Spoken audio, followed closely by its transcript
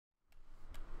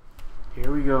Here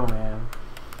we go, man.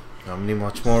 How many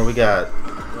much more we got?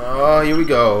 Oh, here we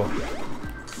go.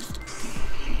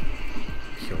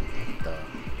 Yo, what the?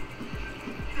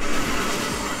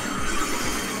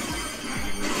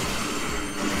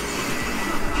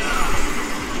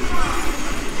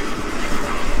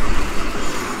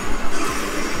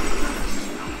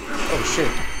 Oh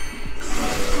shit.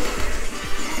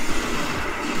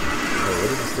 Hey, what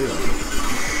does this do?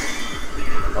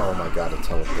 Oh my god, it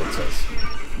teleports us.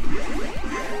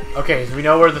 Okay, so we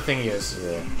know where the thingy is.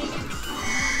 Yeah.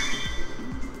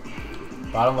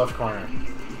 Bottom left corner.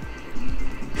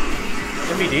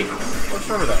 MVD? What's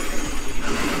wrong with that?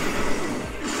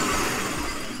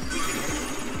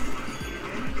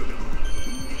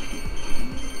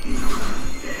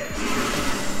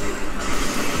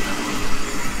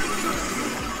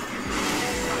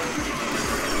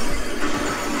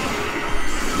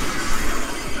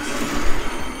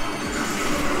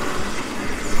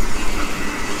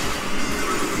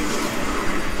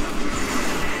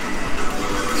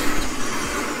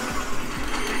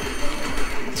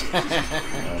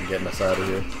 I'm getting us out of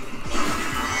here.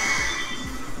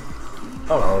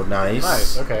 Oh, nice.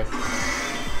 Nice, okay.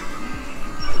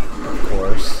 Of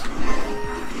course.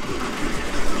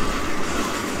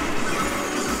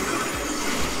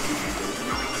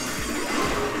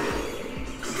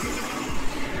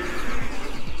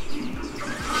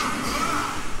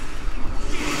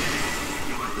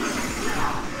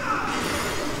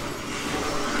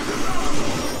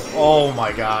 Oh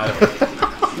my god.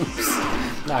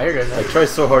 Nah, you're good, man. I try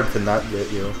so hard to not get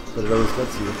you, but it always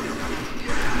gets you.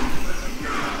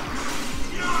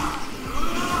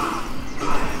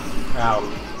 Ow.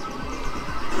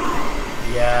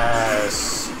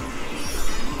 Yes.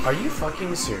 Are you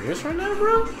fucking serious right now,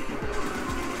 bro?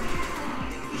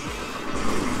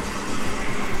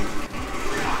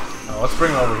 Oh, let's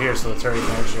bring him over here so the turret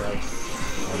can actually, like...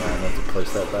 Hold on, I have to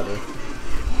place that better.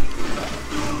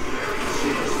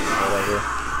 Whatever.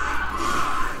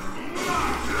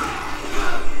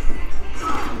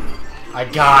 I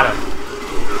got him.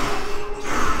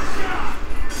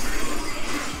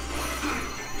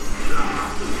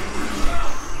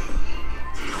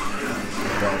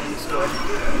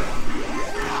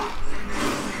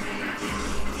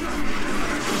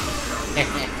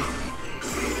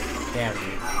 Damn,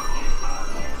 dude.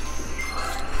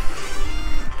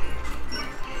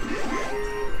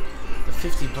 The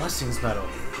 50 Blessings medal.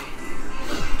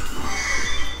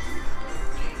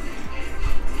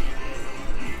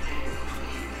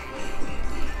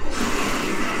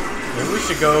 Maybe we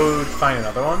should go find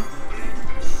another one.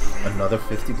 Another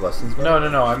 50 blessings? No, no,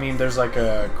 no. I mean, there's like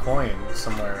a coin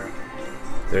somewhere.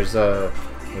 There's that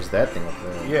thing up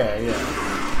there. Yeah, yeah.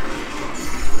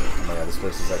 Oh my god, this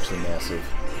place is actually massive.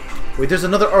 Wait, there's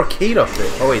another arcade up there.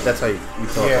 Oh wait, that's how you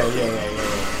talk. Yeah, about yeah, it. yeah, yeah,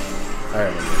 yeah. I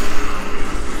remember.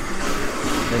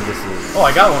 I think this is... Oh,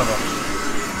 I got one of them.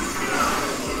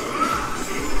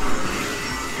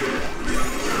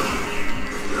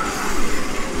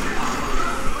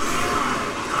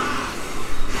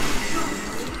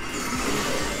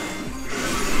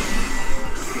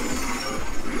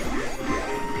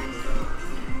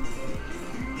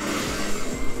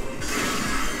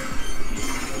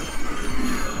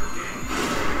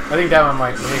 I think that one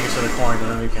might take us to the coin,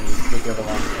 and then we can get the other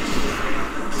one.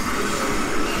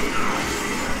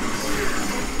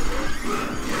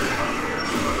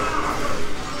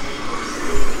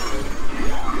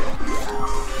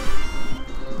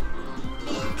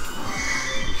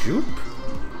 Joop?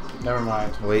 Never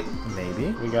mind. Wait,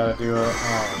 maybe? We gotta do a... Oh,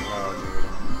 no, dude.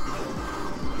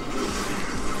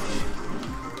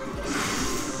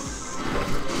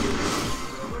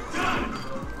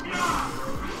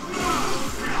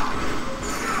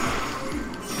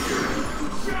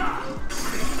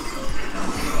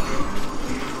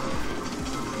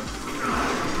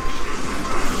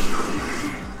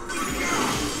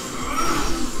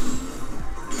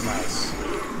 Nice.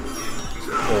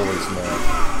 Always more.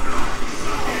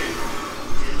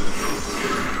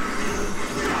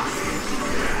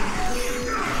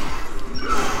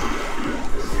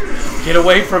 Get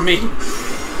away from me! Okay.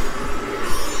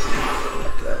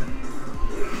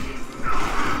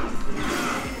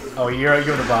 Oh, you're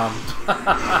the bomb.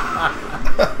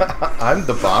 I'm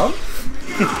the bomb?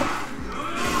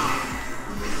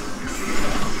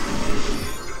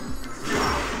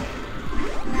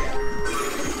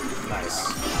 Nice.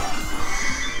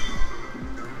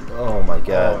 Oh my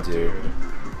god, Oh, dude.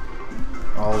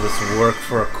 All this work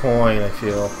for a coin, I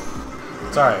feel.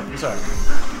 It's alright, it's alright.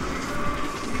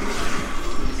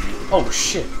 Oh,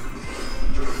 shit.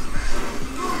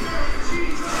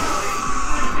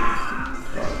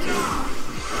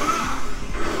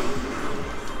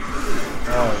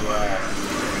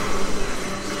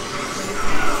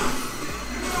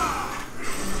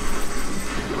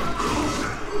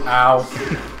 Ow.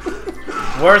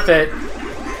 Worth it.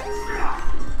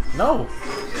 No.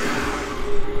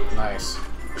 Nice.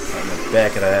 On the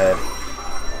back of the head.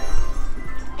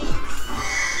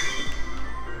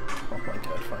 Oh my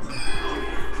god, finally.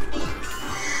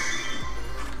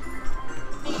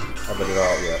 I'll bet it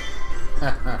all, yeah.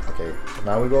 Okay,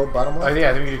 now we go bottom left? Oh yeah,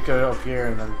 I think we could go up here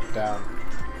and then down.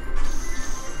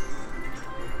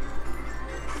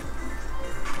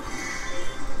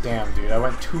 Damn, dude, I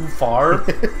went too far.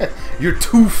 You're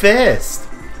too fast.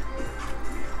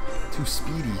 Too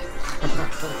speedy.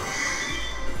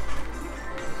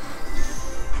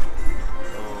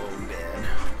 Oh man.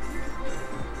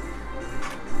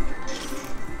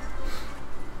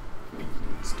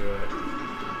 Let's do it.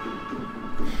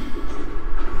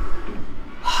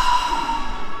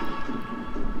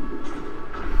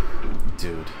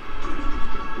 Dude.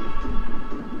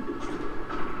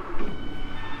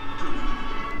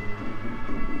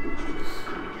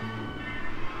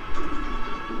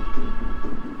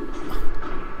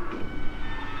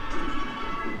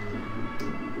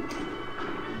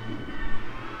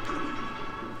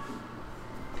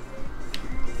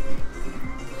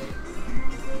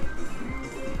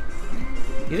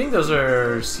 You think those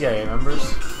are CIA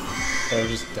members? They're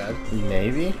just dead?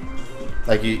 Maybe?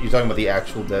 Like, you're talking about the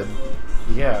actual dead?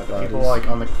 Yeah, the people like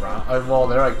on the ground. Well,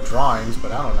 they're like drawings,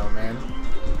 but I don't know, man.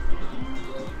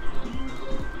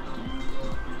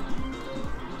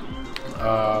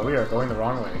 We are going the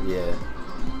wrong way. Yeah.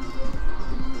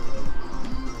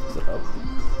 Is it up?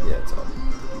 Yeah, it's up.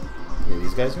 Yeah,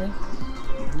 these guys, man?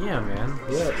 Yeah, man.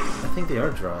 Yeah, I think they are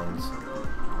drawings.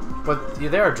 But yeah,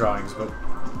 they are drawings, but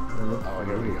Oh,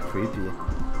 here we go. Creepy.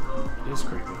 It is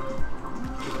creepy.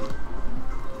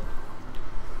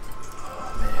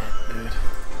 Oh man, dude.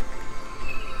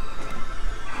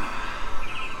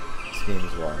 This game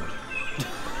is wild.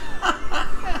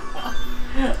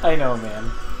 I know,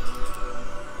 man.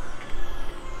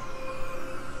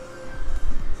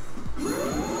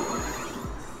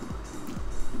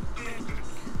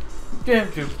 Yeah,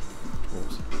 dude.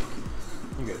 Oops.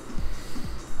 You good.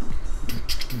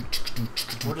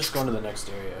 We're just going to the next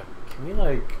area. Can we,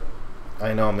 like...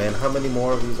 I know, man. How many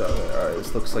more of these are there? Alright,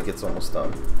 this looks like it's almost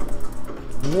done.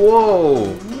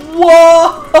 Whoa!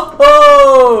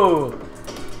 Whoa!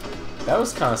 That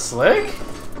was kind of slick.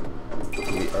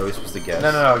 Are we supposed to guess?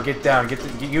 No, no, no. Get down. You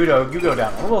go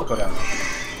down. We'll go down.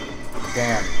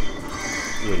 Damn.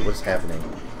 Wait, what's happening?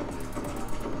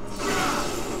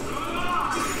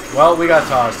 Well, we got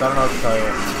tossed. I don't know what to tell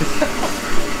you.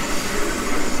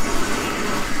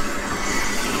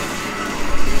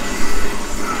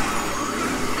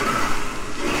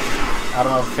 Out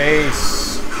of my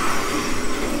face.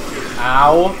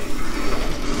 Ow.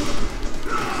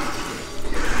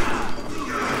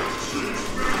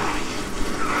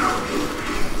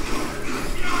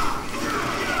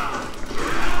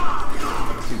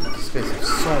 Dude, these guys have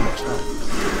so much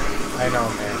health. I know,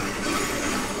 man.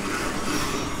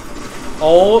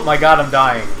 Oh my god, I'm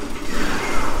dying.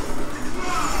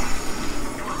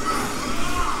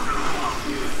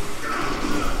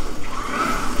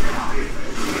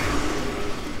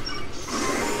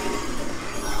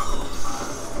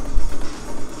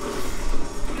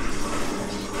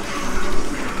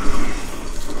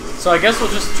 So I guess we'll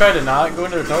just try to not go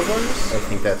into the teleporters?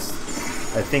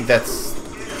 I think that's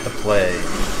the play.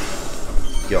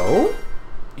 Yo?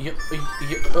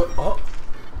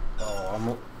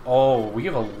 Oh, we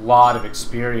have a lot of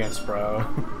experience, bro.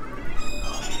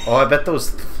 Oh, I bet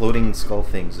those floating skull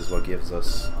things is what gives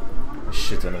us a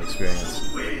shit ton of experience.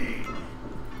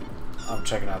 I'm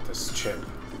checking out this chip.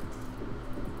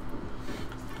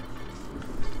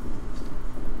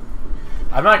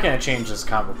 I'm not gonna change this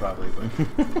combo probably, but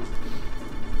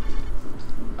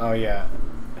oh yeah.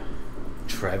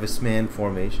 Travis Man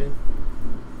formation?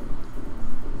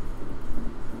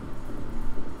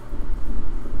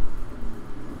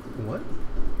 What?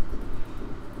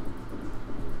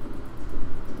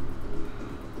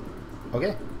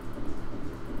 Okay.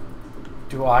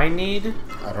 Do I need?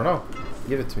 I don't know.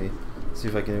 Give it to me. See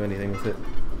if I can do anything with it.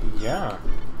 Yeah.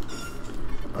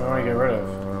 What do I want to get rid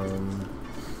of?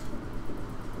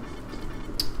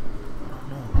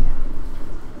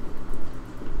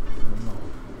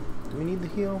 Do we need the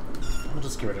heal? I'll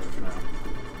just get rid of it for now.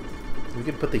 We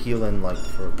could put the heal in, like,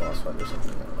 for a boss fight or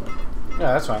something. I don't know.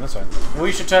 Yeah, that's fine, that's fine. Well,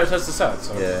 we should try to test this out,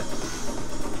 so... Yeah.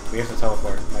 We have to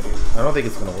teleport, my dude. I don't think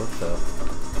it's gonna work, though.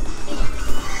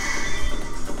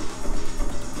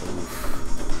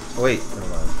 Oof. Oh, wait. Never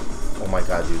mind. Oh my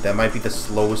god, dude. That might be the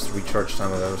slowest recharge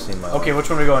time I've ever seen in my life. Okay, which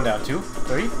one are we going down? 2?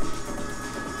 3?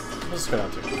 Let's go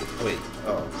down 2. Wait.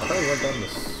 Oh, I thought we went down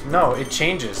this. No, it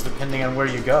changes depending on where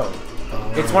you go.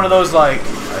 Oh. It's one of those like.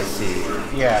 I see.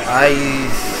 Yeah. I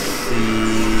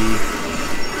see.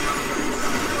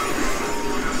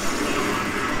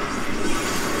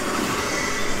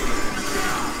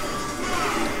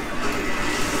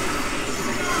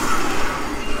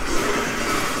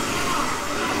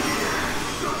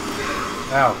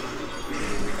 Ow.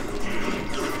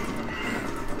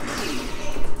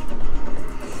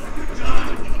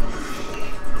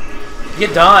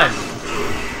 Get done.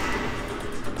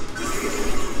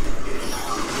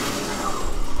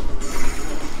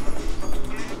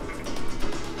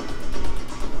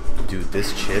 Dude,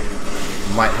 this chip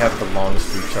might have the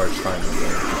longest recharge time in the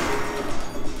game.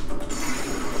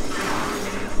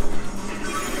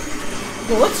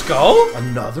 Well, let's go.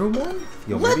 Another one?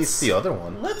 Yo, maybe it's the other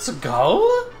one. Let's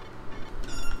go.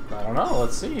 I don't know.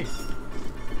 Let's see.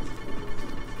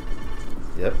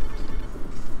 Yep.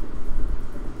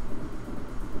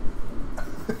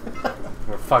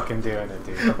 We're fucking doing it,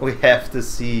 dude. We have to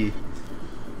see.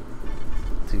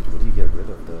 Dude, what do you get rid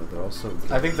of though? They're also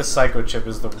good. I think the Psycho chip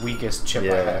is the weakest chip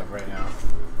I have right now.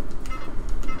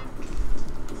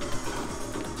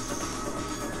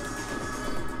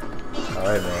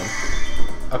 Alright, man.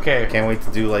 Okay. Can't wait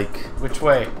to do like. Which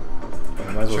way?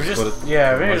 I might as well Should we go just, to,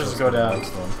 yeah, I maybe might as just well go to the down.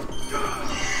 next one.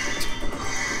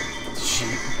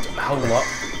 Shoot. How low?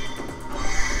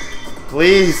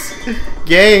 Please!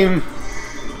 Game!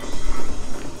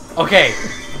 Okay.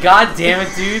 God damn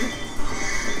it, dude.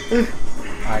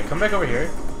 Alright, come back over here.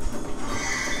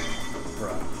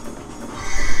 Bro.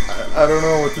 I don't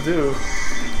know what to do.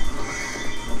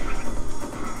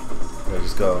 Yeah,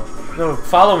 just go. No,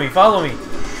 follow me, follow me.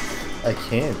 I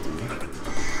can't, dude.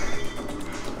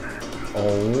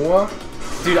 Oh.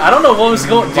 Dude, I don't know what was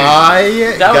going on. My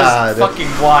That God. was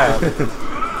fucking wild.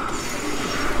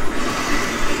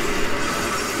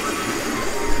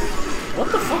 What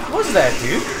the fuck was that,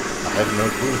 dude? I have no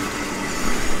clue.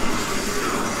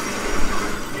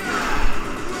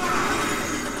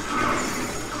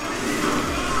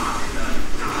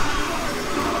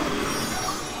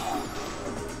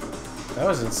 That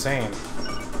was insane.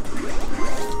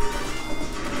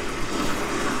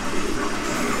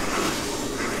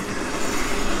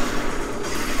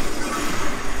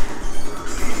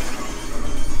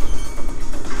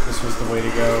 This was the way to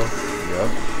go. Yep.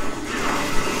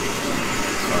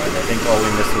 Alright, I think all we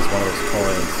missed was one of those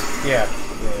coins. Yeah.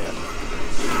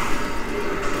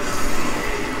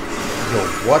 Yo,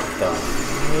 what the?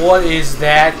 What is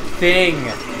that thing? You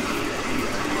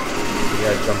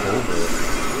gotta jump over it.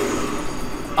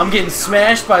 I'm getting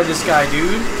smashed by this guy,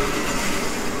 dude.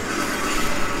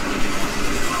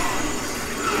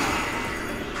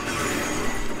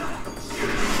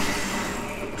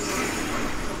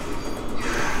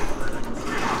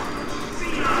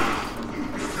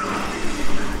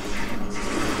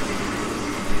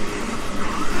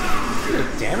 The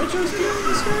damage I was dealing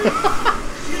this guy?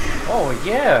 Oh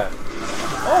yeah.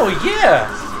 Oh yeah.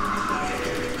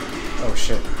 Oh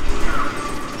shit.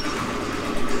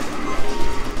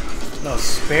 No,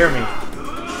 spare me.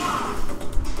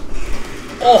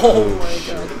 Oh my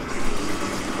god.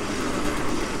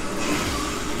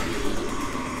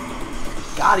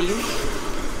 Got him.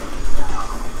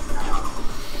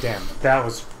 Damn, that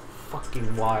was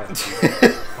fucking wild.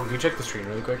 Oh, can you check the screen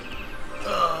really quick?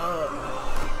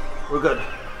 We're good.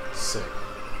 Sick.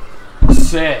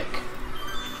 Sick.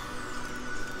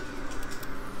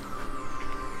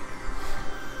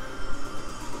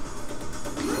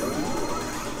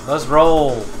 Let's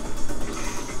roll.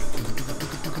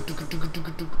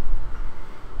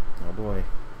 Oh boy.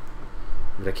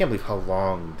 Dude, I can't believe how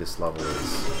long this level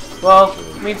is. Well,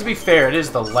 I mean, to be fair, it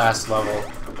is the last level.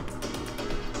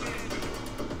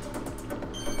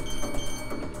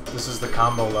 This is the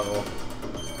combo level.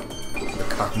 The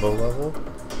combo level?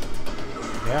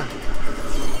 Yeah.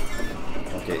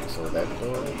 Okay, so that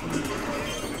door open?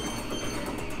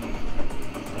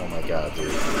 Oh my god,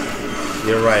 dude.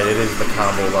 You're right, it is the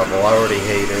combo level. I already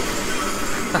hate it.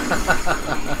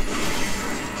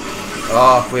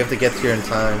 Oh, we have to get here in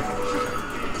time.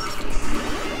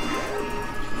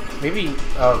 Maybe.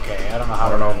 Okay, I don't know how.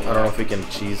 I don't know if we can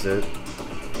cheese it.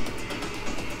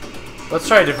 Let's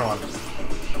try a different one.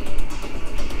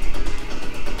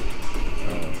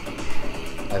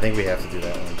 I think we have to do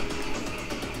that one.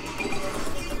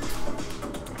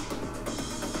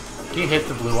 Can you hit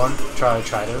the blue one? Try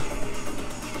to.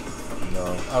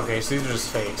 No. Okay, so these are just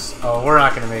fakes. Oh, we're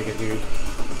not gonna make it, dude.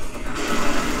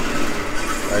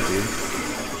 Alright, dude.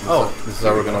 This is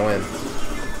how we're gonna win.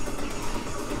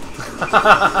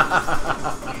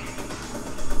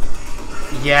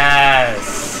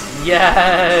 Yes!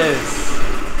 Yes!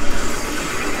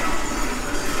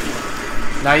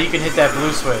 Now you can hit that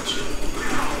blue switch.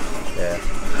 Yeah.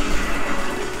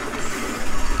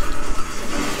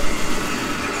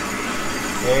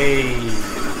 Hey!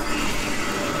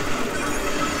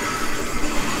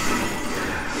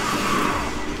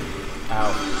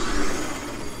 Ow.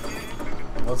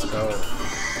 Let's go.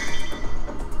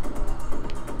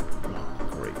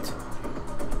 Great.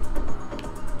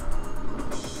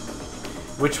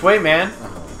 Which way, man?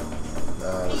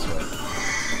 This way.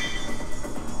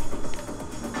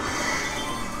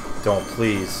 Don't,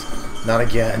 please. Not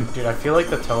again. Dude, I feel like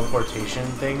the teleportation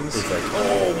things... It's like,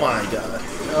 oh my god.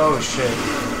 Oh, shit.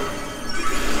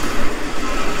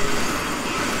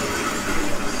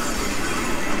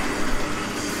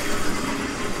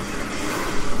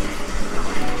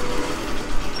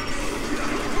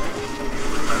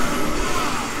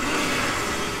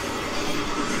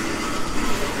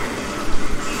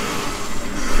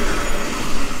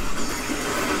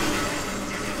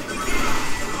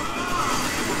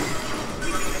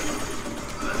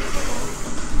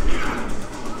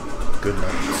 Good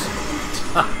night.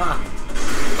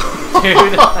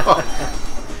 Dude.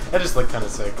 That just looked kind of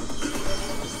sick.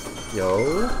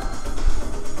 Yo.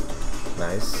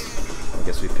 Nice. I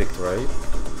guess we picked right.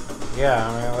 Yeah,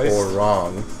 I mean, at least... Or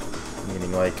wrong.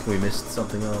 Meaning, like, we missed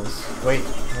something else. Wait,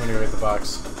 I'm gonna go hit the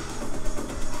box.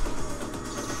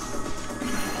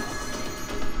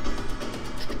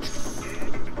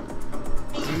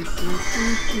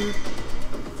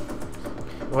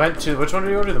 Which one do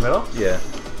you go to? The middle? Yeah.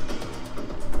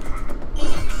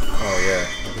 Oh yeah,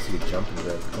 I guess you could jump into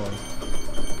that coin.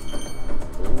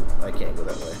 Oh, I can't go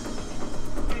that way.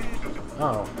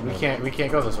 Oh, we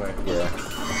can't go this way. Yeah.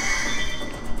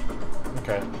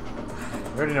 Okay.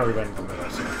 We already know we're going to the middle,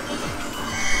 so.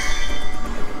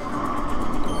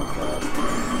 Oh god.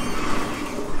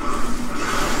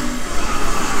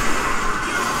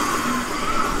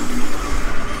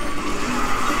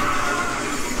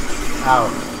 Ow.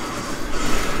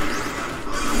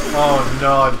 Oh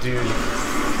no, dude.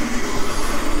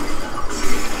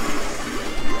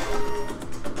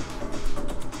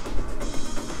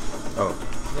 Oh,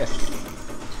 yeah.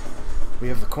 We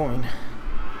have the coin.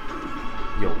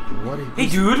 Yo, what is... Hey,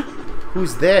 dude!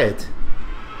 Who's that?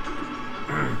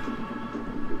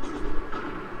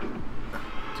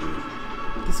 Dude,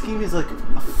 this game is like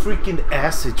a freaking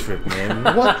acid trip, man.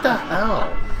 What the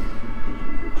hell?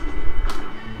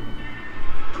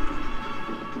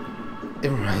 It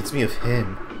reminds me of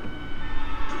him.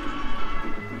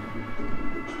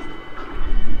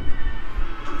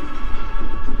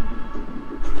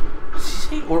 Did she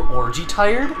say orgy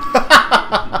tired?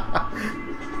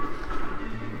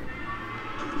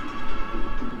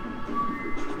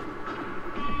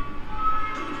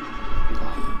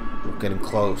 We're getting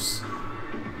close.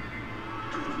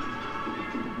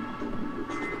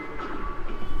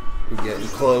 We're getting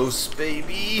close,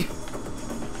 baby.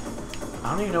 I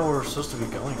don't even know where we're supposed to be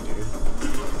going, dude.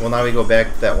 Well, now we go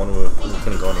back to that one. We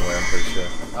couldn't go anywhere, I'm pretty sure.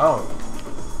 Oh.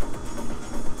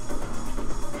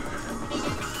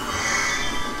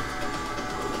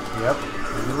 Yep,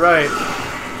 you're right.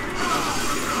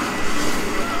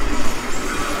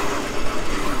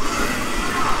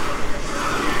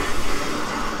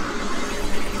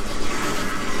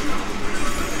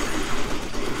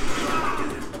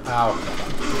 Ow.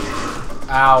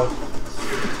 Ow.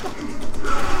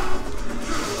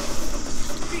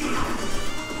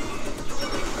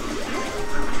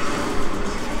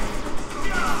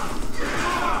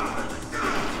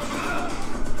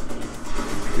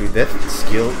 Dude, that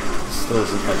skill still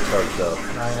isn't like charged up.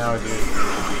 I know, dude.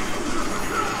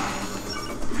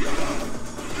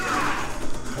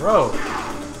 Bro.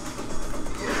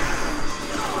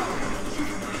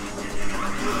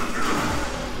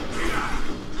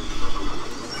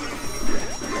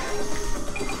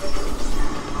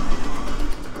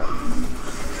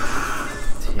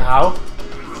 Ow.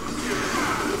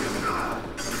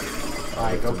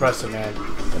 Alright, go press it, man.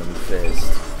 Gonna be fast.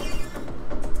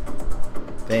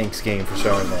 Thanks, game, for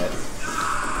showing that.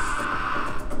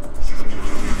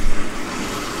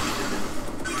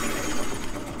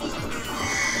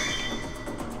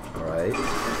 Alright.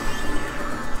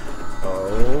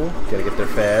 Oh, gotta get there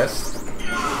fast.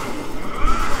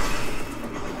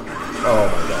 Oh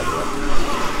my god, yeah.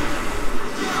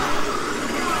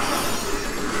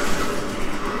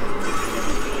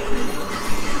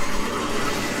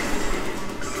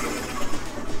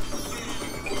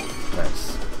 Nice.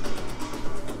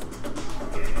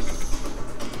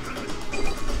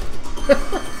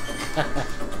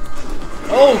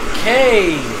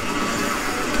 Okay.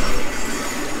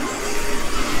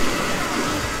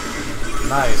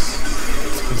 Nice.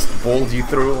 Just bowled you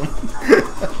through them.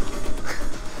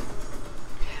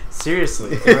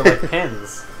 Seriously, they were like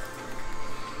pins.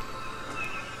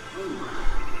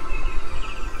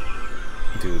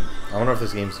 Dude, I wonder if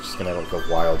this game's just gonna have like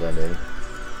a wild ending.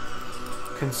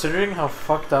 Considering how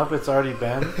fucked up it's already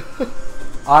been,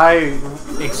 I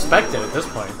expect it at this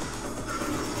point.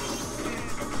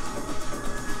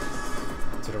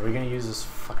 Dude, are we gonna use this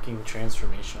fucking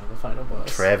transformation on the final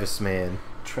boss? Travis, man.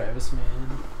 Travis,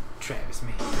 man. Travis,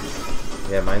 man.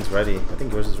 Yeah, mine's ready. I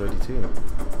think yours is ready too.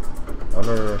 I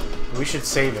wonder... We should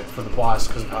save it for the boss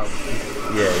because of how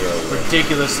Yeah.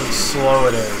 ridiculously slow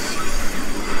it is.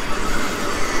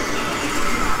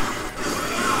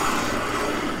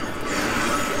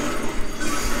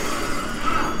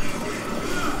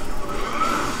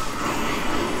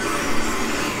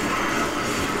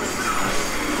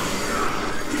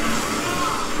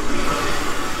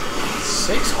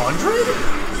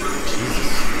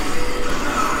 Jesus.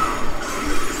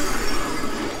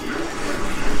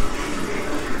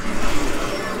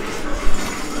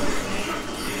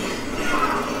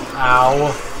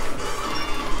 Ow.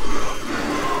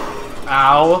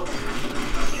 Ow.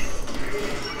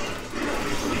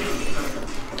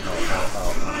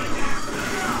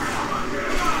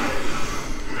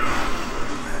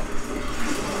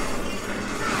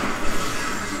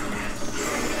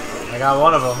 I got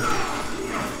one of them.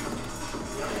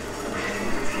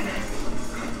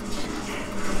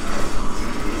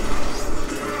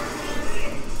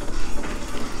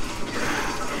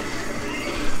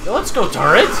 Let's go,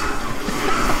 turret!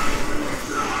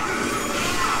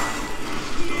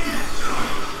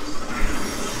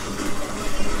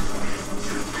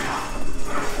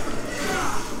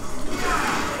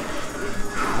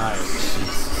 Nice.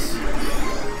 Jesus.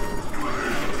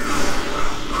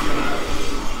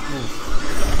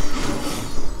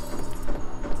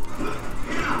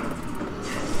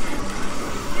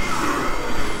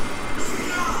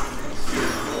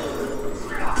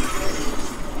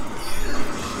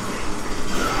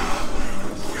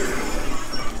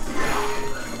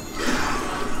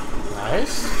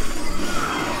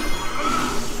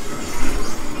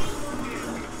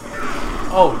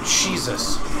 Oh,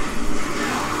 Jesus.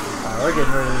 Alright, we're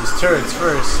getting rid of these turrets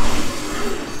first.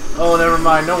 Oh, never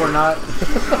mind. No, we're not.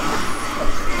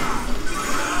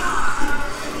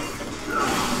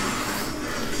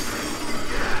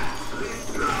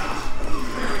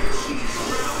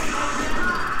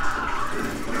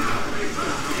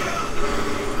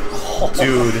 Oh,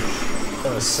 dude.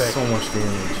 That was sick. So much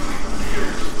damage.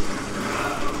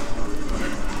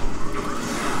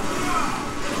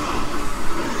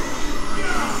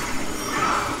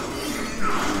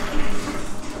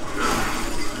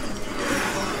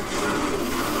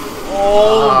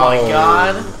 Oh my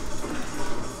god. I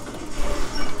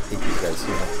hate these guys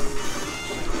here.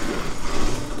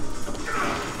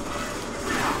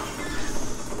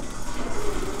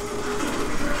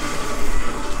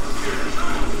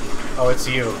 Oh, it's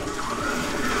you.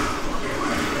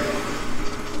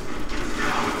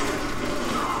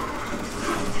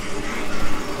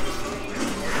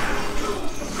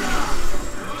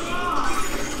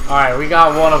 Alright, we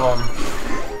got one of them.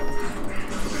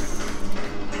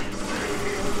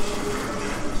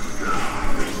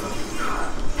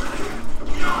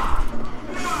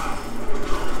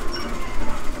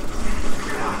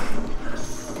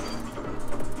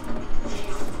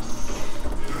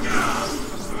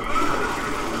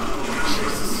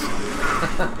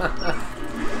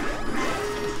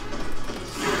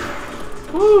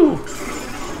 Woo!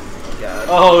 God.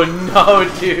 Oh no,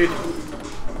 dude.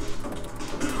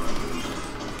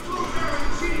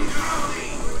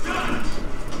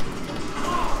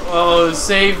 Oh,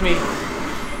 save me.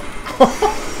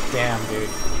 Damn, dude.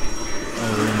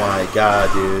 Oh my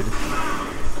god, dude.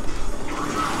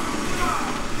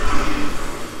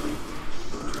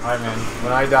 Alright, man.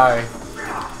 When I die...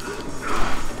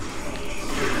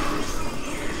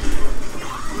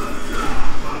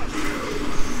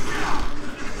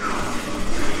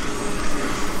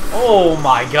 Oh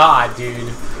my god, dude.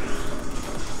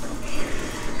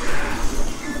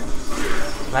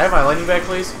 Can I have my lightning back,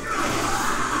 please?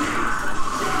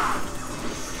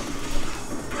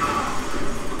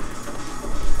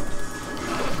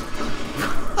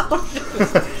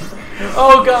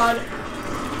 Oh god!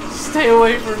 Stay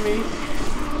away from me!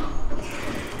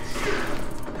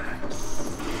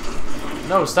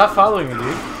 No, stop following me,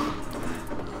 dude.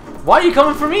 Why are you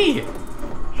coming for me?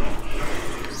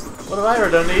 What have I ever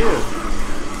done to you?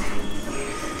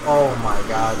 Oh my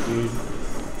god, dude.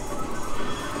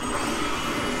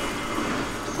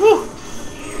 Woo!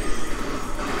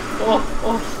 Oh,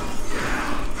 oh.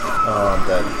 Oh, I'm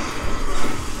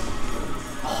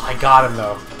got him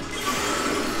though.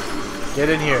 Get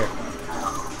in here.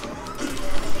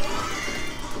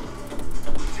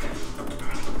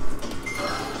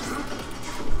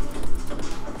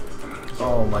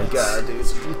 Oh my god, dude.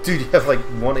 Dude, you have like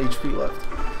 1 HP left.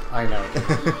 I know.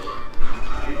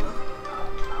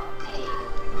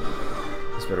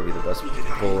 This better be the best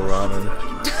bowl of ramen.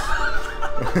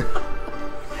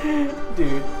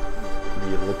 Dude. The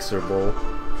elixir bowl.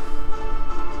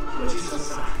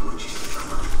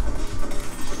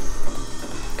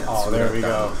 Oh, there we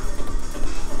go.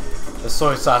 The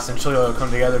soy sauce and chili oil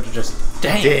come together to just...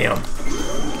 Damn!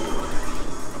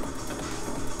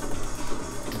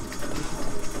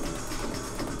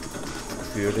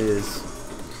 Here it is.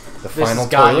 The This final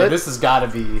has got, toilet. yeah, this has got to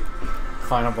be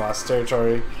final boss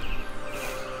territory.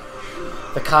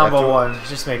 The combo one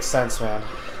just makes sense, man.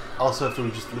 Also, after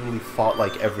we just literally fought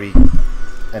like every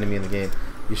enemy in the game,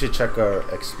 you should check our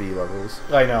XP levels.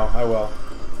 I know, I will.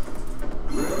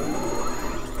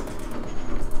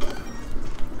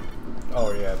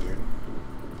 Oh yeah, dude.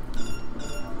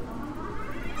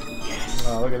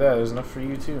 Oh, look at that. There's enough for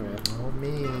you too, man. Oh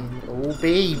man. Oh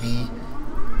baby.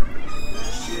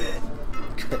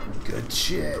 Good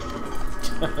shit.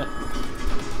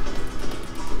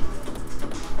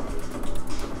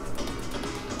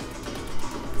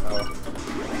 Oh.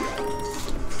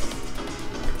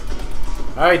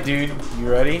 Alright, dude. You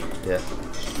ready? Yeah.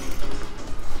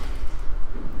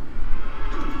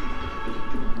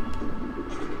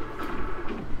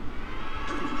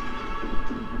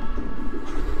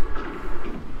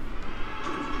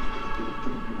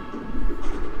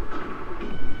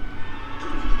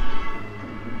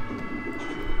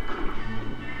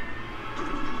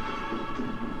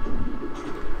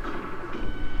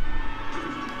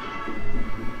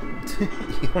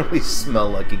 You only smell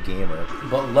like a gamer.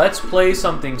 But let's play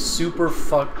something super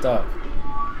fucked up.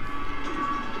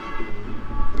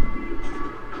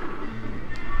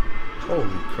 Holy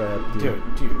crap, dude.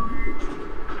 Dude.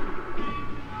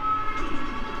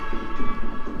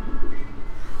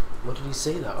 What did he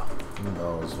say though? Who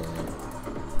knows, man?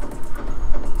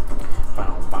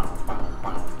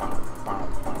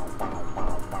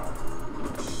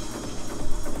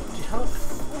 Dude, how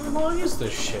long is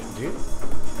this shit, dude?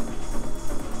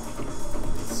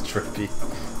 It's trippy.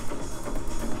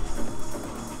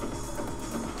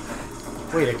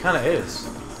 Wait, it kind of is.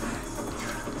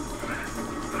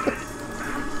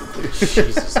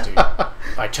 Jesus, dude.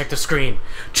 Alright, check the screen.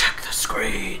 Check the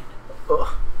screen. Ugh.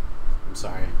 I'm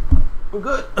sorry. We're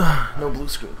good. No blue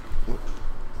screen.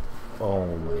 Oh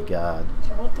my god.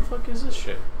 What the fuck is this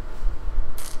shit?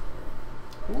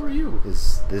 Who are you?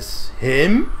 Is this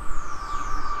him?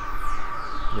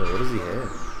 Yo, what does he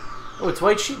have? Oh, it's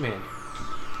White Sheep Man.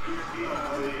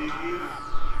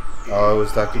 Oh, it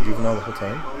was Dr. Juvenile the whole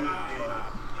time?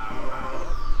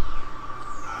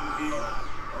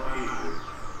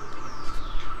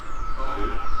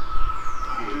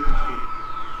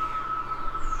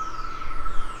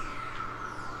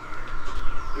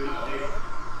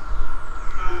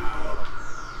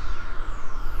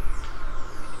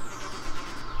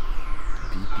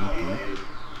 Beep, beep, beep.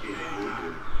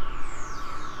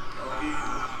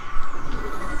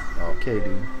 Okay,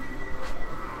 dude.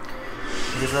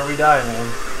 Here's where we die, man.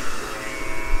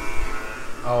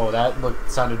 Oh, that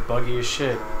sounded buggy as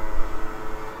shit.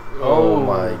 Oh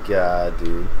my god,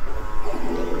 dude.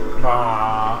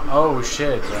 Oh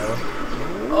shit, bro.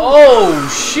 Oh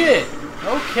shit!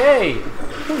 Okay.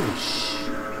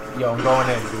 Yo, I'm going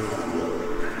in, dude.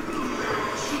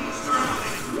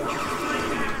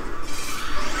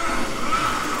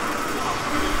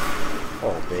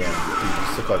 Oh damn, dude,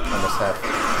 you took like almost half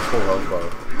his whole health bar.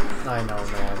 I know,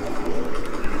 man.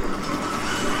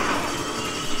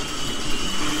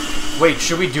 Wait,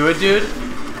 should we do it, dude?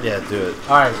 Yeah, do it.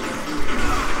 Alright.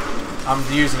 I'm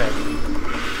using it.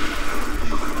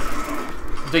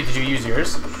 Wait, did you use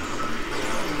yours?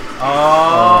 Oh,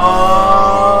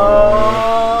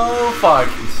 fuck.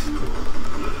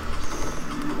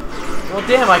 Well,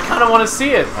 damn, I kind of want to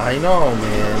see it. I know,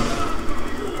 man.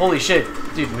 Holy shit.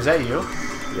 Dude, was that you?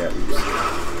 Yeah, oops.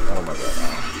 Oh my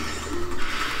god.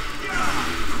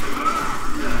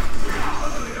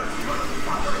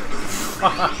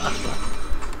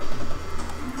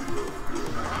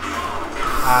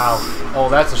 Ow. Oh,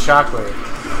 that's a shockwave.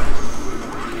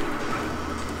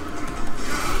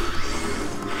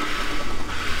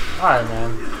 Alright,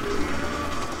 man.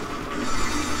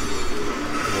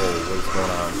 Whoa, what's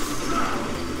going on?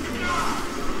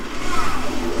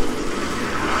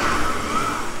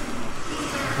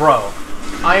 Bro,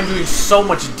 I am doing so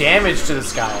much damage to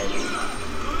this guy.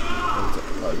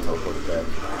 Teleported back.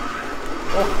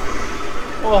 Oh.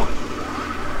 Oh.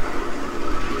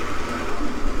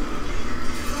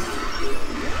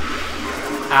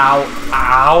 Ow.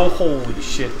 Ow. Holy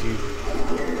shit, dude.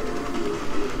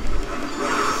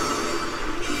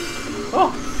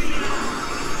 Oh.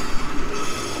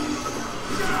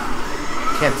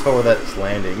 Can't tell where that's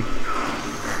landing.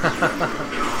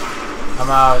 I'm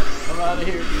out. I'm out of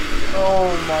here.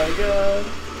 Oh my god.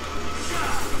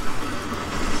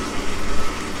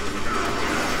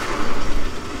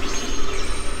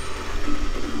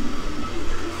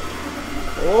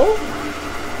 Oh.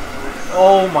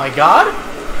 Oh my god.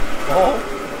 Oh.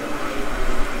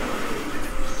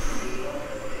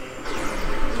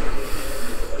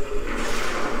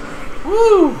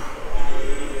 Woo.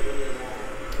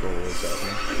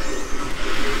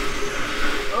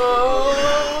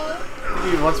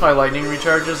 Dude, once my lightning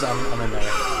recharges, I'm in there.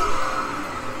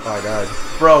 Oh, I died.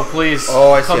 Bro, please.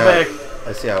 Oh, I see. Come back.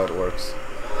 I see how it works.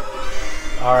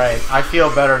 Alright, I feel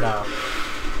better now.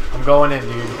 I'm going in,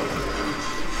 dude.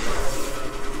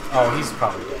 Oh, he's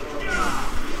probably dead.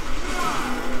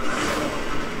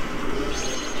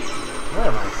 Where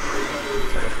am I?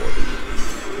 Teleported.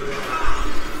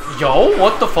 Yo,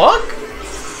 what the fuck?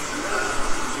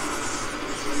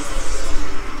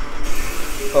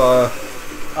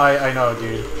 I know,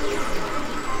 dude.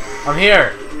 I'm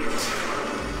here.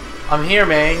 I'm here,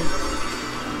 man.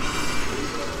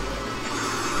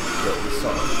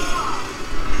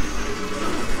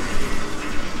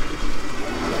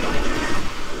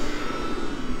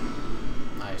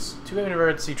 Nice. Too bad we never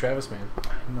got to see Travis, man.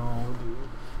 No,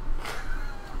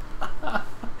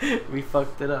 dude. We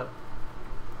fucked it up.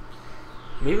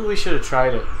 Maybe we should have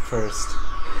tried it first.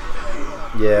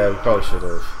 Yeah, we probably should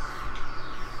have.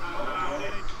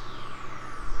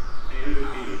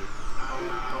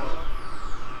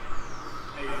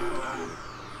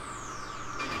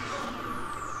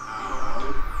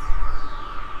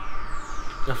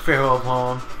 A farewell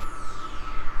poem.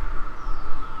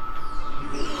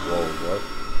 Whoa, what?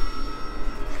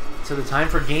 So the time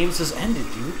for games has ended,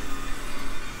 dude.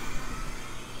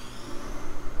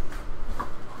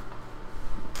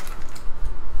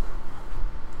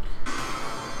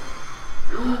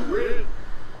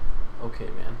 Okay,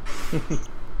 man.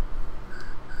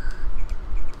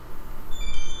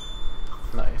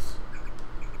 Nice.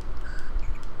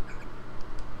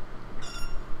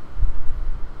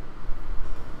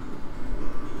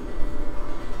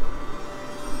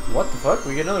 What the fuck?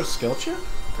 We get another skill chip?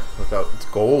 Look out, it's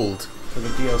gold. For the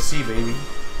DLC, baby.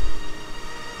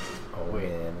 Oh wait,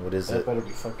 man, what is that it? That better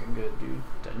be fucking good, dude.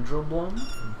 Dendroblum?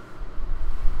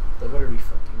 That better be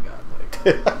fucking godlike.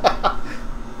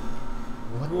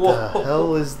 What Whoa. the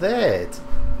hell is that?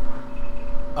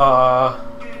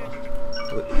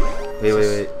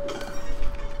 Wait.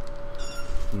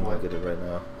 I'll get it right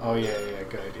now. Oh yeah,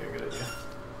 good idea, good idea.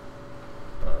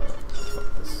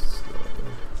 Fuck this.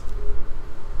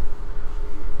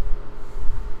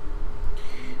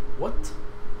 What?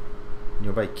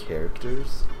 Nearby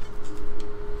characters?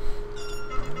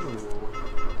 Ooh.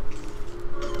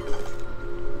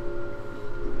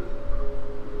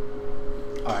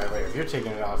 Alright, wait, if you're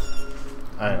taking it off.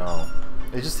 I know.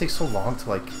 It just takes so long to,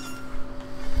 like...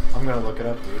 I'm gonna look it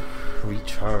up, dude.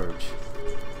 Recharge.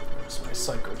 Where's my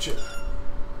psycho chip?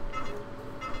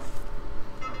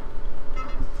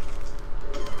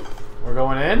 We're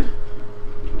going in?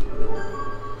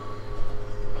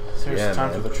 Seriously,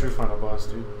 time for the true final boss,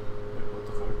 dude. Wait, what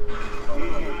the fuck?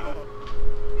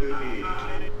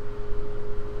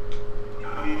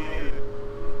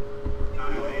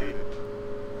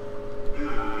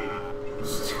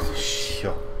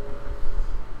 Sure.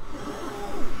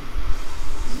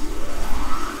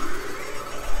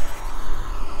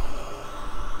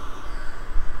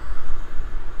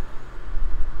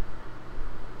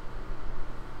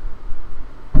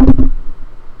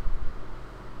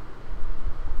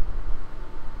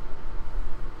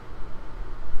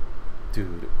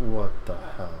 Dude, what the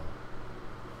hell?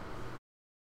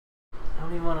 I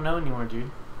don't even want to know anymore,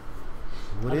 dude.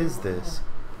 What is this?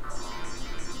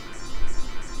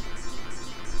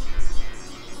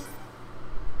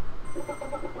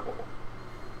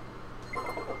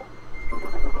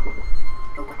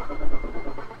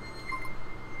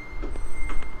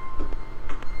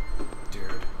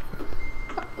 Dude.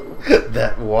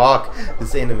 That walk,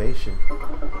 this animation.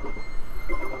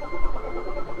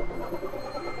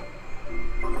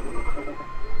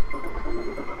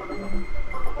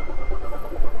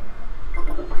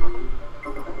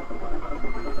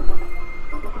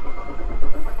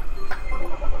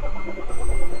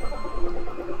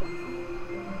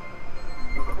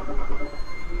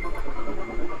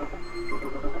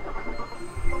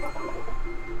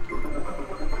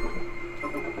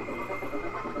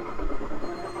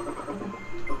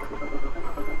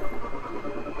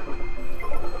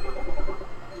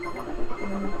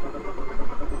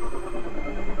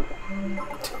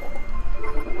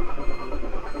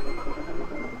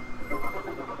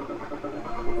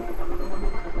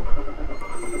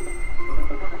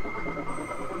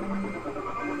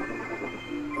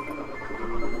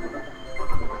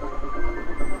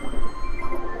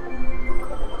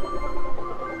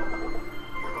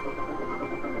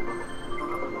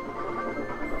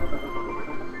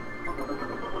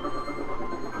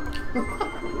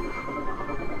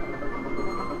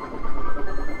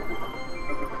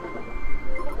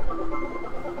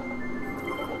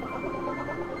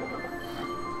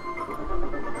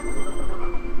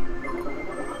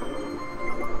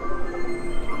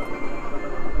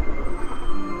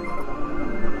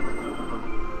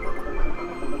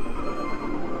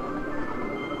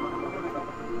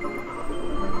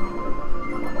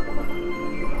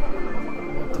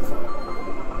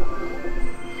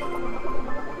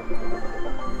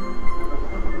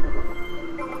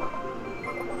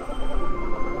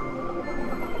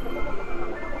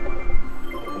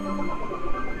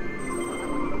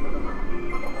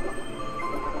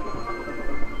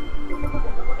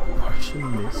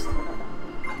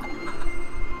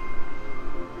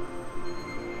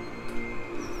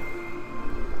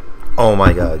 Oh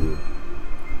my god, dude.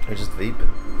 They're just vaping.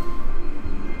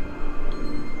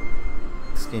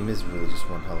 This game is really just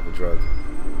one hell of a drug.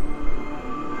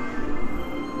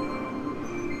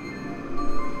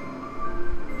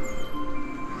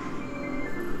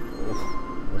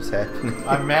 What's happening?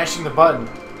 I'm mashing the button.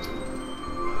 Can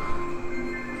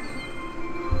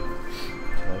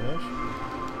I mash?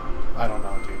 I don't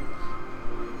know,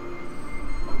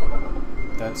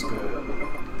 dude. That's good.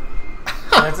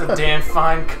 That's a damn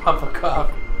fine cup of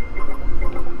coffee.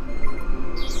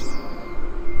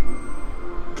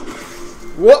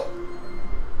 What?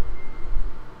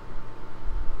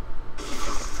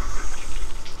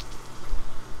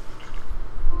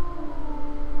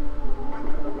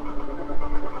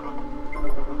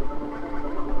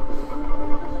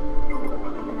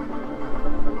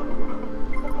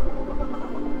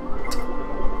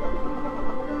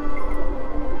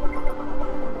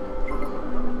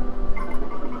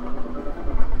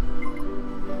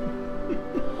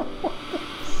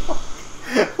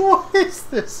 What is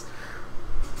this?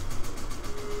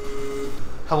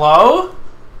 Hello?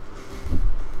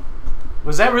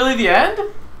 Was that really the end?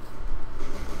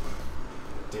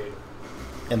 Dude.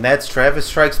 And that's Travis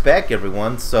Strikes Back,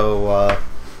 everyone. So,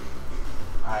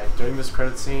 Alright, during this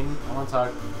credit scene, I want to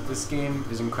talk. This game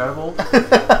is incredible.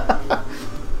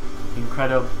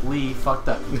 Incredibly fucked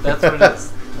up. That's what it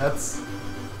is. That's.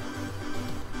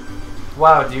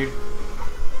 Wow, dude.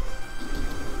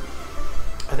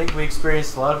 I think we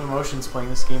experienced a lot of emotions playing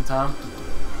this game, Tom.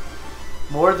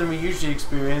 More than we usually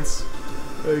experience.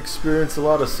 I experienced a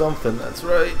lot of something, that's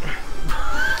right.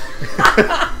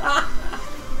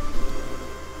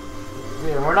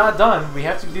 Yeah, we're not done. We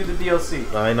have to do the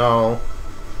DLC. I know.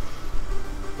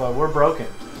 But we're broken.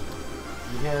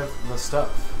 We have the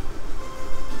stuff.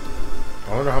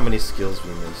 I wonder how many skills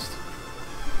we missed.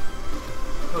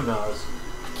 Who knows?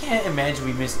 I can't imagine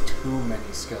we missed too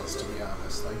many skills, to be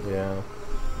honest. Like, Yeah.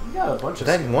 we got a bunch of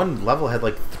That skills. one level had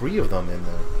like 3 of them in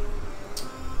there.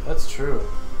 That's true.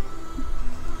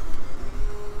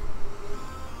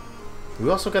 We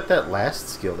also got that last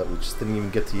skill that we just didn't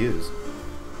even get to use.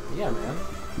 Yeah, man.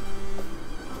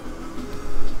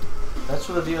 That's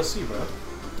for the DLC, bro.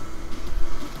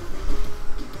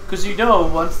 Because you know,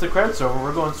 once the credits are over,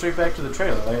 we're going straight back to the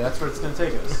trailer. Like, that's where it's going to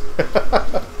take us.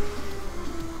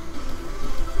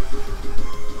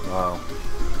 Wow.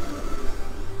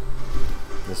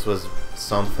 This was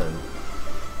something.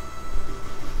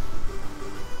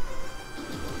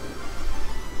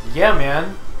 Yeah,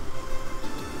 man.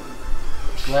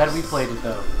 Glad we played it,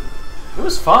 though. It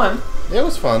was fun. It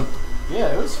was fun.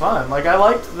 Yeah, it was fun. Like, I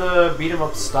liked the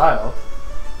beat-em-up style.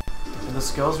 And the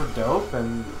skills were dope,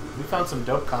 and we found some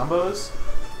dope combos.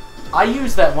 I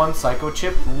used that one Psycho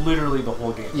chip literally the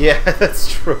whole game. Yeah,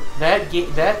 that's true.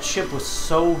 That chip was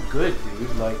so good,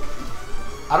 dude. Like,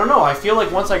 I don't know. I feel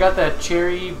like once I got that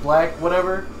cherry, black,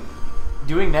 whatever,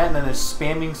 doing that and then just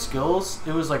spamming skills,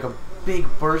 it was like a big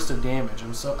burst of damage.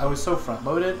 I was so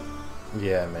front-loaded.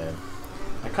 Yeah, man.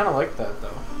 I kind of liked that,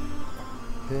 though.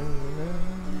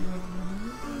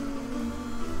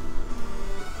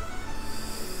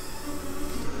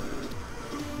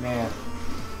 Man.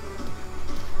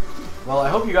 Well, I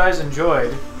hope you guys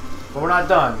enjoyed, but we're not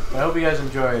done. But I hope you guys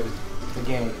enjoyed the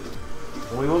game.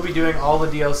 We will be doing all the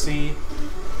DLC.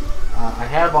 I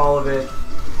have all of it.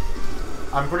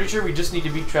 I'm pretty sure we just need to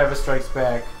beat Travis Strikes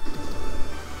Back.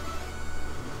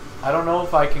 I don't know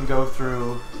if I can go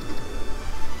through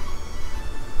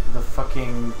the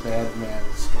fucking Bad Man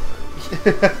story.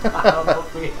 I don't know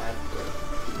if we have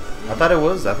to. I thought it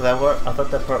was. I thought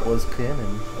that part was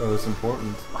canon. Or was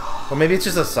important. Or maybe it's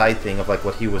just a side thing of like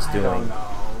what he was doing. I don't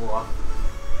know.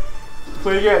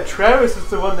 But yeah, Travis is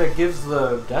the one that gives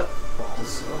the death balls.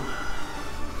 So.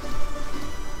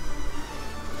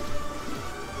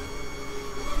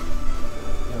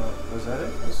 Was that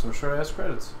it? That's some short ass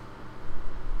credits.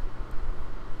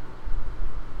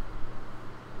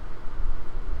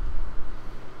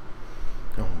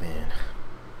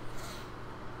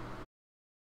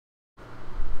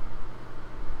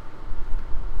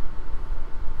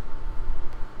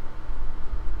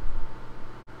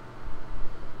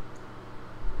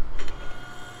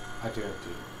 I do have to.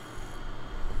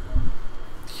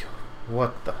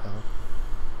 What the hell?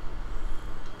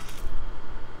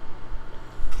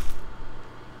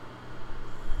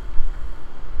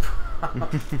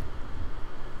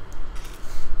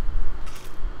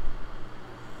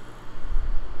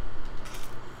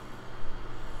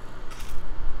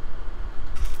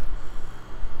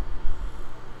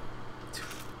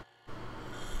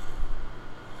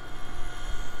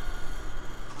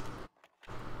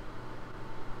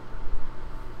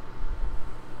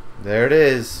 There it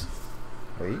is.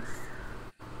 Wait.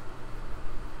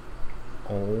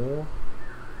 Oh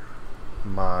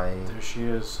my There she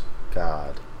is.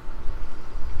 God.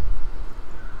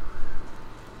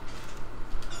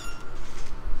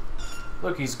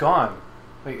 Look, he's gone.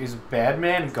 Wait, is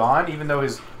Badman gone even though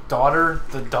his daughter,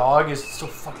 the dog, is still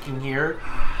fucking here?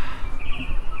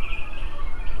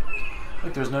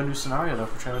 Look, there's no new scenario though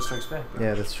for Travis Strikes Back.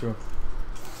 Yeah, that's true.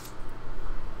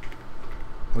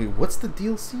 Wait, what's the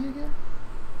DLC again?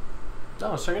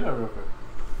 No, let's check it out real quick.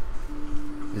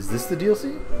 Is this the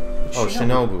DLC? It's Oh,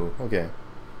 Shinobu. Okay.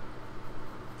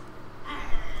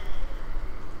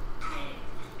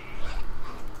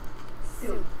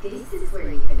 So this is where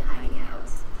you've been hiding out.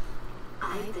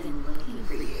 I've been looking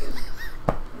for you.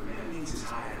 The man needs his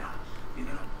hideout, you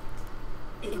know.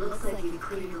 It looks like you've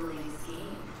cleared the latest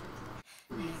game.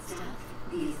 Next up,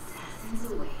 the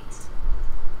assassins await.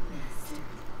 Master.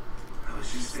 I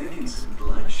was just thinking some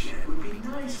bloodshed would be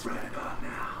nice right about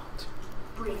now.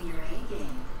 Bring your A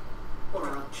game, or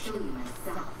I'll kill you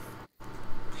myself.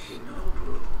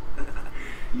 Shinobu,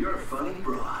 you're a funny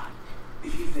broad.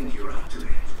 If you think you're up to it,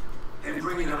 then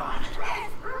bring it on.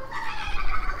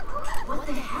 What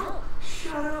the hell?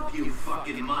 Shut up, you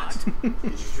fucking mutt. Did you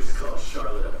just call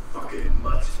Charlotte a fucking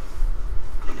mutt?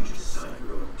 You can just sign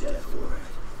your own death warrant.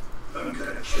 I'm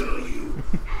gonna kill you.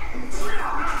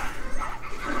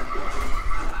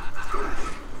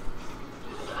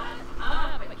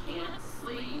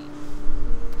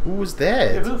 Who was Hey,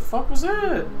 that? who the fuck was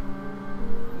that?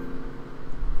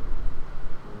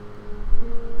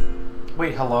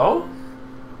 Wait, hello?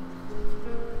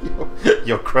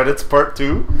 Yo, credits part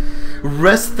 2?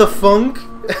 Rest the funk?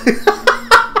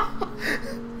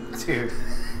 Dude.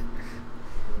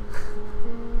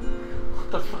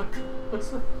 What the fuck? What's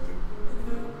that?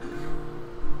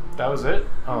 That was it?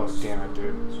 Oh, damn it,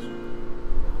 dude.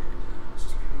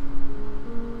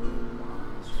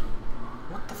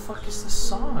 What the fuck is this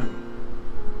song?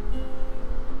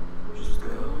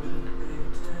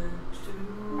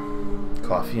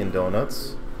 Coffee and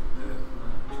donuts.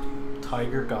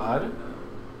 Tiger God.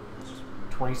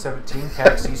 2017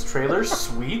 Taxis trailer,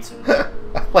 sweet. I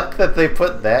like that they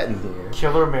put that in here.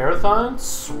 Killer Marathon,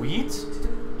 sweet.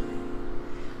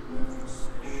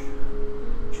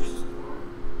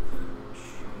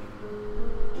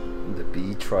 The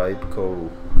B Tribe Co.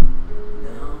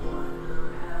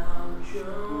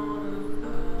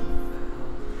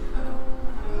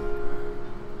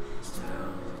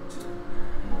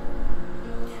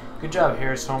 Good job,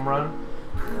 Harris Home Run.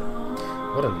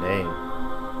 What a name.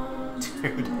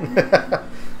 Dude.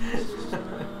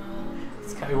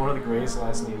 It's gotta be one of the greatest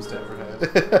last names to ever have.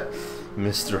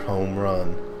 Mr. Home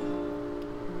Run.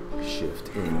 Shift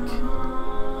Inc.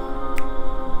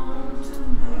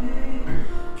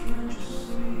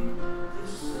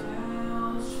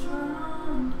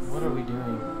 What are we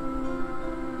doing?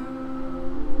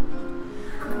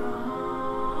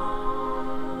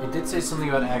 It did say something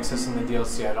about accessing the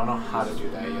DLC. I don't know how to do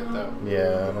that yet, though.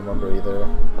 Yeah, I don't remember either.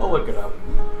 I'll look it up.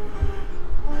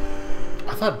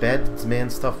 I thought Batman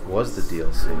stuff was the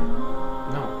DLC.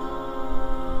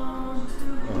 No.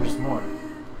 There's more.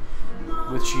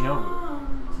 With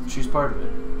Shinobu. She's part of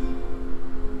it.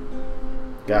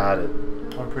 Got it.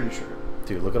 I'm pretty sure.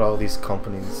 Dude, look at all these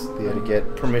companies they had to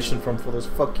get permission from for those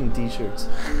fucking t-shirts.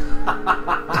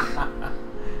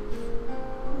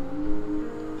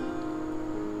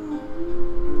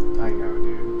 I know,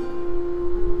 dude.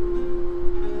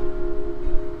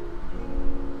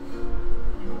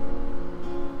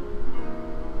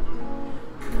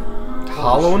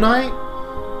 Hollow Knight?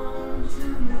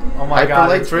 Oh my god.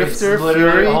 Hyperlight Drifter, it's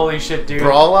literally, Fury, holy shit, dude.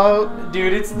 Brawlout,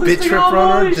 Dude, it's Bit listing Trip all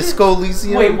Runner, holy shit. Disco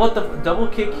Elysium. Wait, what the? Double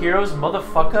Kick Heroes,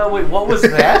 motherfucker? Wait, what was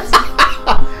that?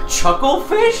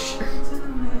 Chucklefish?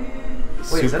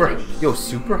 Wait, is that Super, the- yo,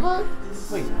 Super Hot?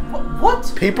 Wait,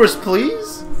 what? Papers,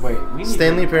 Please? Wait, we need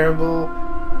Stanley Parable,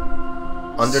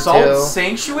 Undertale, Salt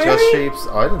Sanctuary? Just Shapes.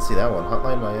 Oh, I didn't see that one.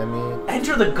 Hotline Miami.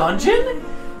 Enter the Gungeon?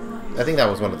 I think that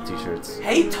was one of the t-shirts.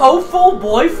 Hey, Tofu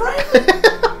boyfriend?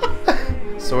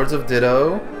 Swords of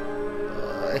Ditto.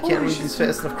 can't read these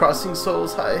fast enough. Crossing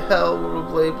Souls, High Hell,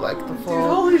 Rollerblade, Black the Dude,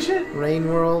 Fall, holy shit! Rain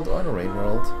World. Oh, I know Rain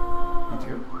World. You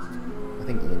too? I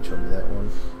think Ian showed me that one.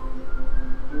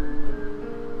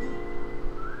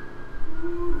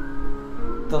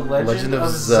 The Legend of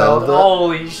Zelda.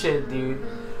 Holy shit, dude!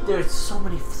 There's so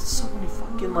many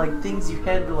fucking like things you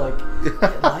had to like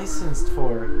get licensed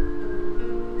for.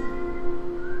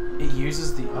 It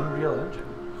uses the Unreal Engine.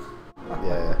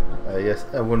 Yeah, I guess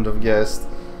I wouldn't have guessed.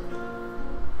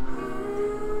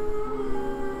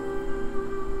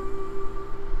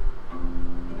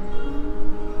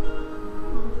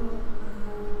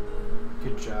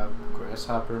 Good job,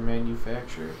 Grasshopper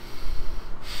Manufacturer.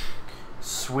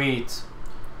 Sweet.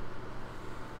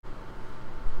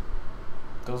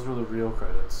 Those were the real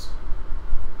credits.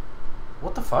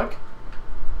 What the fuck?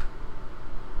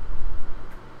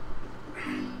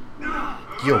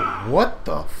 Yo, what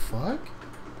the fuck?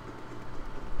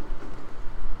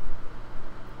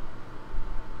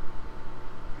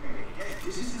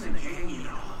 This isn't a game, you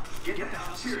know. Get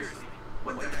that seriously.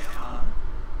 What the hell?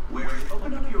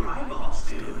 Open up your eyeballs,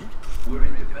 dude. We're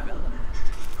in development.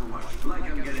 For what? Like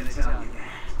I'm gonna tell you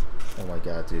that. Oh my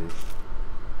god, dude.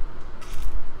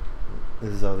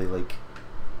 This is how they like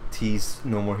tease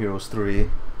No More Heroes 3.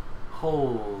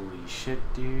 Holy shit,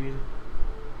 dude.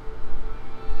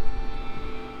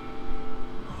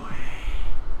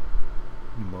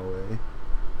 Moe.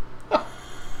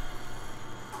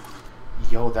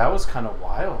 Yo, that was kind of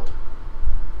wild.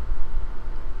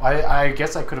 I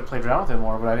guess I could have played around with it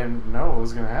more, but I didn't know what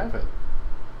was going to happen.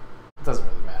 It doesn't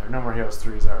really matter. No More Heroes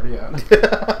 3 is already out.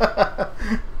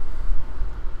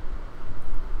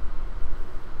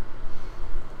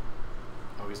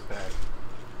 Oh, he's back.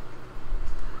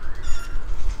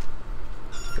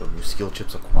 Yo, new skill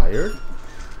chips acquired?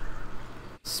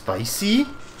 Spicy?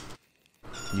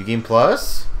 New Game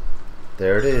Plus?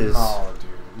 There it is. No,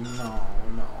 dude. No.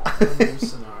 The new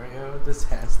scenario. This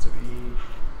has to be...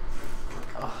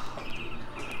 Oh,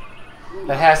 dude.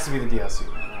 That has to be the DLC,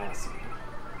 man. That has to be.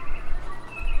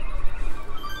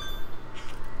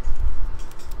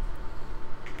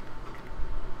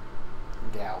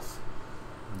 Galf.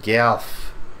 Galf.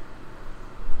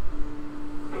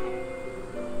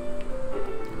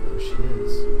 There she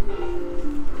is.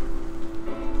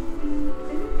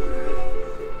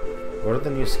 What are the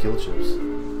new skill chips?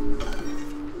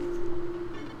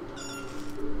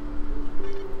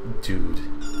 Dude.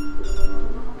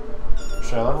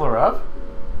 Should I level her up?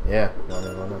 Yeah, why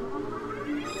not?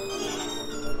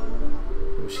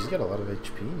 Ooh, she's got a lot of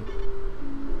HP.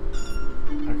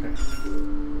 Okay.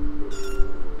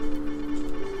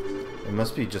 It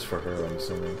must be just for her, I'm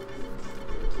assuming.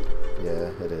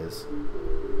 Yeah, it is.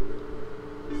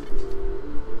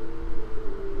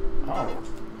 Oh.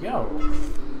 Yo.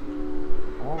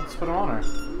 Well, let's put him on her.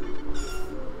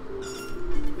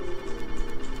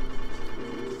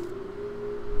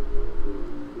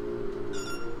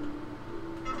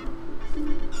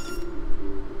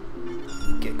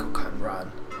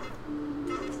 Run.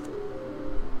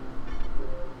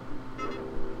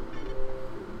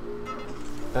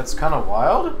 That's kind of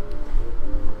wild.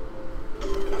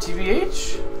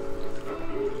 TBH?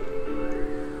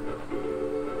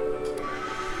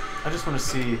 I just want to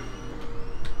see.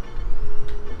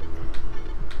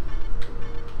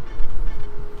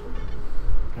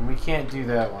 And we can't do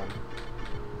that one.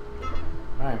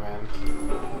 Alright, man.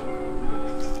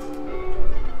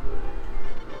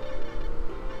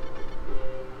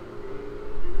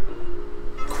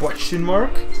 Question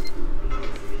mark?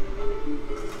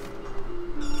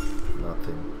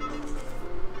 Nothing.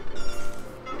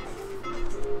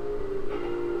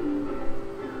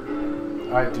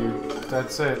 Alright, dude.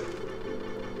 That's it.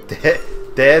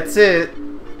 That's it.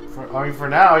 For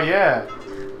now, yeah.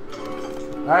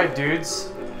 Alright,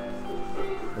 dudes.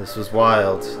 This was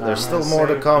wild. There's still more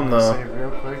to come, though. Save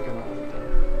real quick and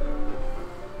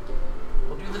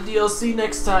we'll do the DLC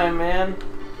next time, man.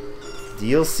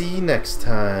 DLC next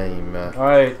time.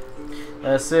 Alright,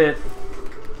 that's it.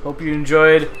 Hope you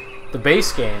enjoyed the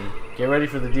base game. Get ready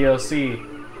for the DLC.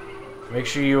 Make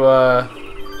sure you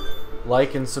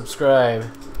like and subscribe.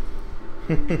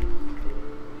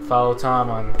 Follow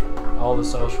Tom on all the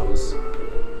socials.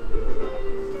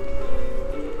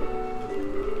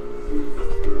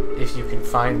 If you can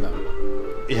find them.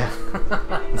 Yeah.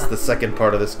 It's the second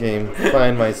part of this game.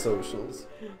 Find my socials.